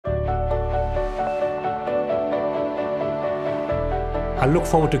I look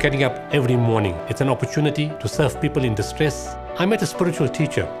forward to getting up every morning. It's an opportunity to serve people in distress. I met a spiritual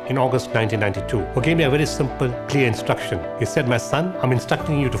teacher in August 1992 who gave me a very simple, clear instruction. He said, "My son, I'm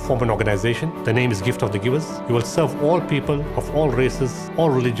instructing you to form an organization. The name is Gift of the Givers. You will serve all people of all races, all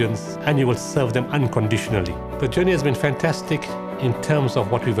religions, and you will serve them unconditionally." The journey has been fantastic in terms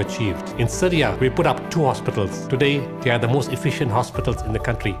of what we've achieved. In Syria, we put up 2 hospitals. Today, they are the most efficient hospitals in the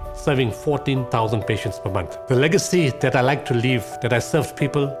country, serving 14,000 patients per month. The legacy that I like to leave, that I served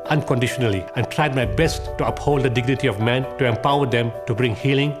people unconditionally and tried my best to uphold the dignity of man, to empower them, to bring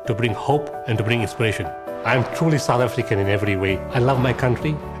healing, to bring hope, and to bring inspiration. I am truly South African in every way. I love my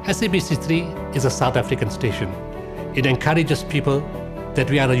country. SABC3 is a South African station. It encourages people that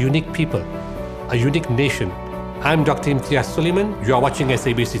we are a unique people, a unique nation. I'm Dr. Imtiaz Sooliman. You are watching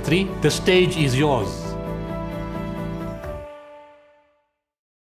SABC3. The stage is yours.